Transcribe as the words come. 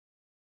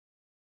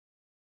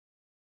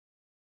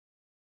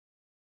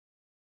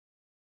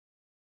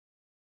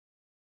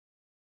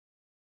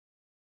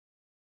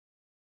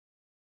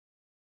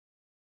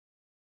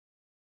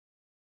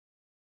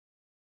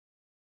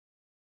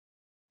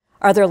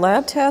Are there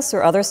lab tests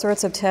or other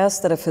sorts of tests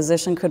that a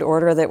physician could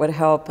order that would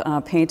help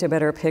paint a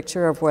better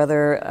picture of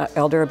whether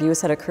elder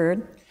abuse had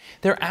occurred?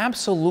 There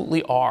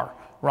absolutely are,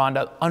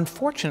 Rhonda.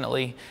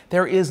 Unfortunately,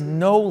 there is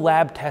no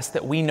lab test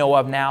that we know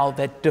of now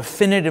that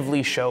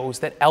definitively shows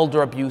that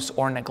elder abuse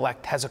or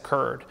neglect has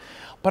occurred.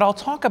 But I'll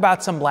talk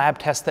about some lab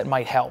tests that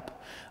might help.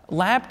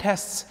 Lab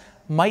tests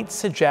might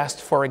suggest,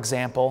 for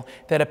example,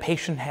 that a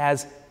patient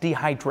has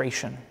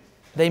dehydration.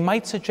 They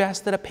might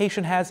suggest that a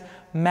patient has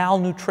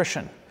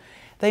malnutrition.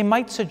 They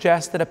might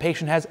suggest that a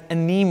patient has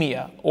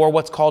anemia, or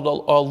what's called a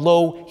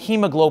low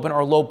hemoglobin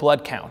or low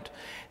blood count.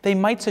 They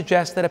might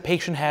suggest that a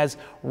patient has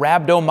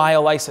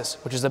rhabdomyolysis,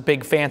 which is a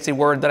big fancy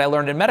word that I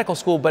learned in medical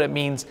school, but it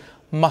means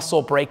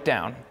muscle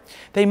breakdown.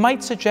 They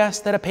might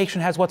suggest that a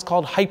patient has what's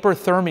called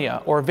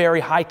hyperthermia, or very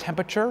high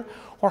temperature,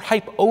 or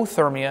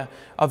hypothermia,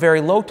 a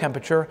very low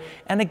temperature.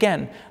 And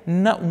again,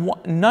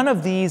 none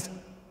of these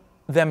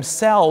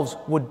themselves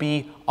would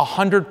be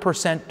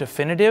 100%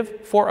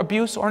 definitive for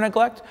abuse or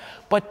neglect,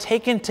 but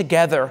taken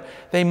together,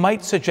 they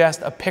might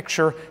suggest a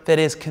picture that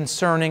is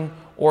concerning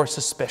or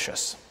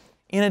suspicious.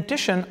 In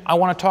addition, I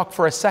want to talk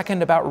for a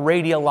second about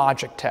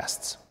radiologic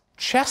tests.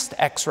 Chest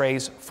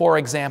x-rays, for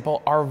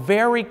example, are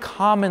very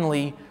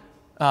commonly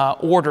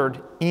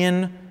ordered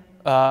in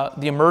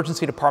the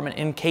emergency department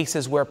in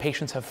cases where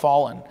patients have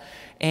fallen.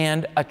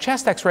 And a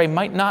chest x-ray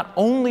might not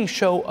only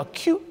show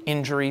acute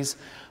injuries,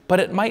 but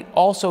it might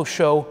also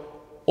show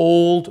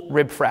old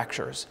rib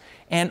fractures.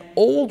 And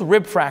old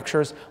rib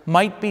fractures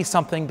might be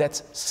something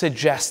that's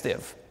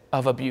suggestive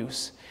of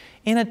abuse.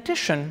 In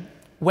addition,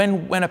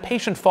 when a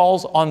patient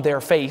falls on their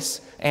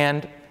face,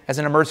 and as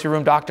an emergency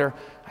room doctor,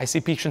 I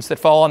see patients that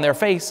fall on their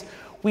face,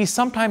 we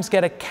sometimes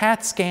get a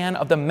CAT scan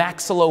of the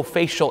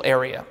maxillofacial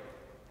area.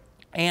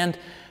 And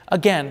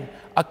again,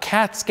 a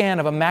CAT scan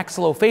of a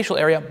maxillofacial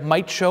area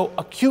might show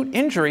acute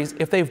injuries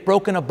if they've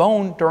broken a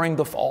bone during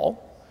the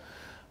fall.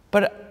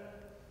 But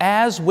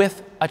as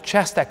with a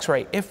chest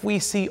x-ray, if we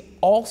see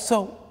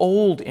also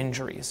old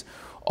injuries,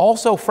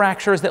 also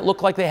fractures that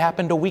look like they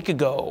happened a week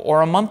ago,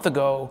 or a month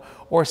ago,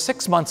 or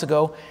 6 months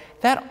ago,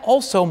 that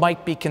also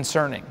might be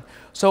concerning.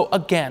 So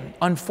again,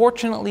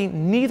 unfortunately,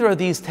 neither of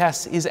these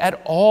tests is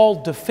at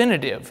all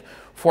definitive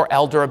for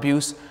elder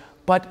abuse,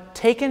 but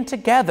taken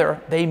together,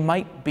 they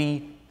might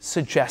be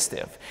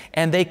suggestive.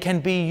 And they can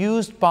be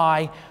used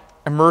by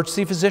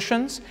emergency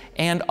physicians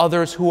and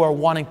others who are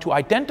wanting to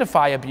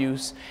identify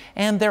abuse,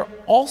 and they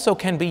also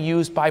can be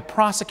used by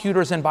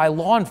prosecutors and by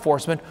law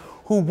enforcement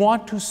who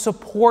want to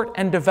support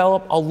and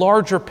develop a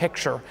larger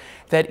picture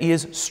that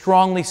is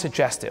strongly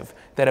suggestive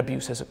that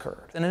abuse has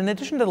occurred. And in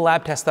addition to the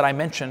lab tests that I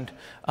mentioned,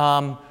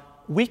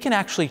 we can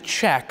actually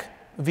check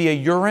via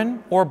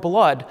urine or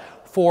blood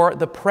for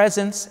the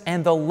presence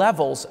and the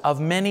levels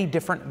of many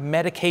different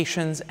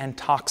medications and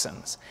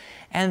toxins.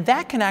 And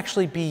that can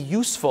actually be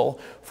useful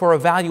for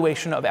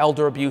evaluation of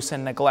elder abuse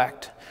and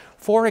neglect.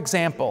 For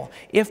example,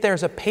 if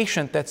there's a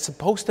patient that's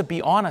supposed to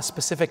be on a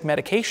specific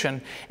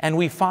medication and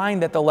we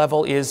find that the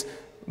level is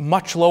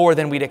much lower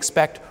than we'd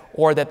expect,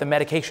 or that the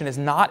medication is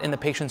not in the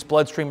patient's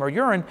bloodstream or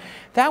urine,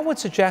 that would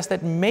suggest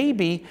that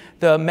maybe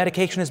the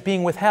medication is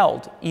being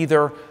withheld,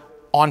 either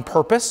on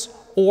purpose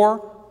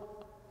or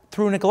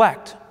through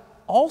neglect.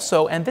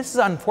 Also, and this is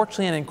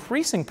unfortunately an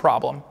increasing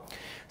problem,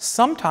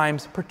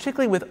 sometimes,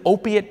 particularly with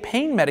opiate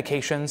pain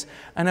medications,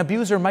 an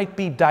abuser might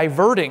be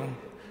diverting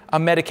a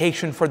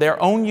medication for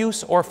their own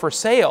use or for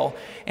sale.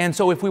 And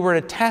so if we were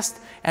to test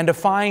and to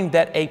find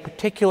that a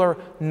particular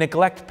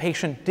neglect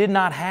patient did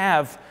not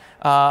have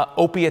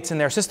opiates in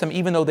their system,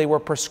 even though they were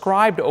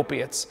prescribed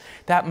opiates,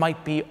 that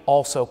might be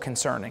also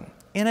concerning.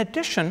 In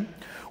addition,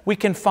 we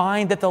can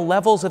find that the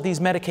levels of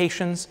these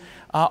medications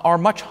are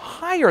much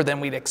higher than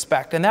we'd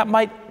expect, and that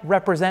might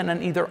represent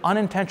an either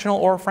unintentional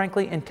or,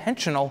 frankly,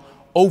 intentional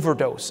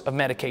overdose of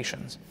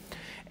medications.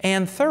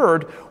 And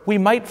third, we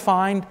might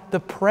find the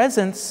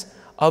presence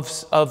of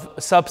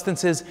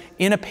substances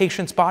in a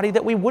patient's body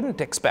that we wouldn't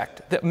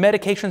expect, that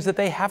medications that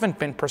they haven't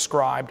been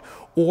prescribed,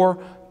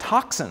 or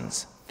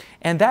toxins.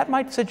 And that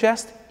might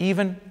suggest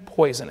even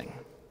poisoning.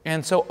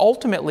 And so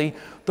ultimately,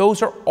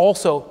 those are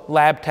also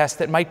lab tests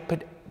that might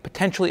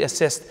potentially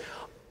assist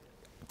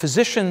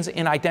physicians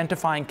in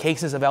identifying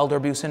cases of elder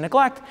abuse and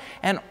neglect,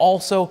 and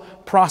also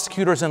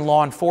prosecutors and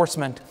law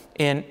enforcement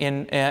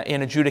in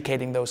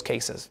adjudicating those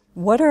cases.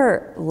 What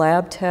are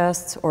lab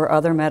tests or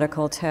other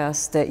medical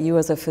tests that you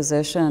as a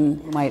physician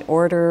might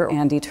order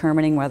in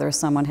determining whether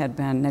someone had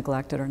been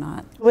neglected or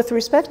not? With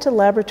respect to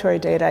laboratory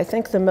data, I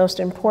think the most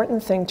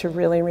important thing to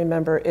really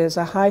remember is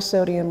a high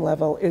sodium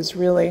level is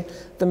really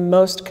the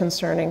most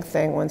concerning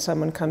thing when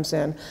someone comes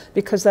in,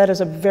 because that is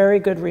a very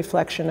good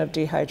reflection of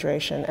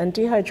dehydration. And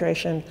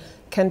dehydration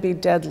can be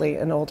deadly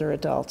in older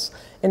adults.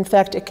 In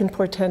fact, it can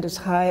portend as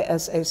high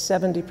as a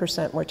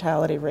 70%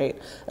 mortality rate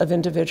of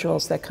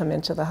individuals that come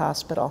into the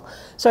hospital.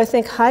 So I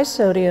think high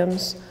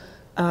sodiums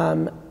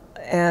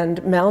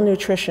and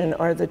malnutrition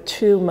are the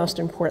two most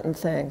important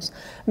things.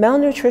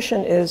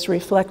 Malnutrition is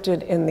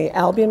reflected in the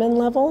albumin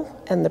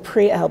level and the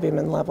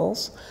prealbumin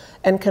levels,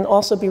 and can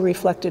also be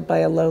reflected by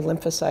a low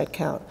lymphocyte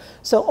count.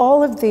 So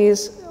all of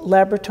these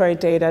laboratory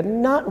data,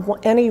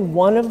 not any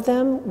one of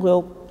them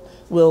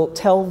will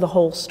tell the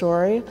whole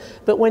story,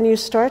 but when you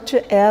start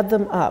to add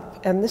them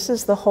up, and this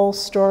is the whole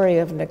story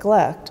of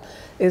neglect,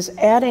 is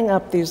adding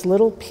up these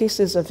little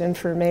pieces of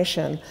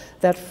information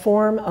that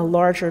form a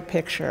larger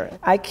picture.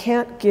 I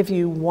can't give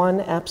you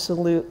one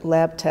absolute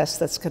lab test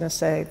that's going to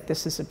say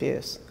this is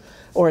abuse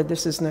or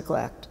this is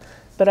neglect.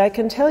 But I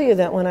can tell you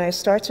that when I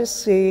start to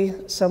see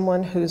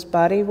someone whose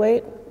body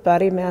weight,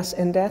 body mass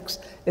index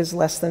is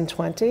less than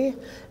 20,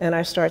 and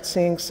I start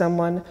seeing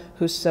someone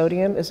whose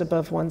sodium is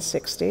above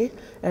 160,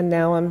 and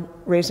now I'm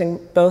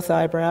raising both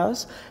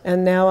eyebrows,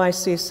 and now I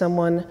see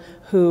someone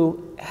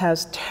who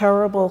has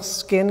terrible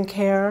skin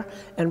care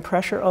and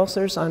pressure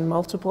ulcers on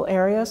multiple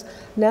areas,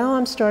 now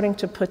I'm starting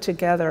to put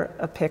together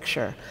a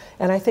picture.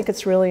 And I think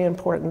it's really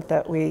important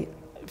that we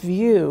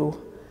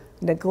view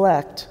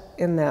neglect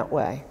in that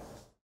way.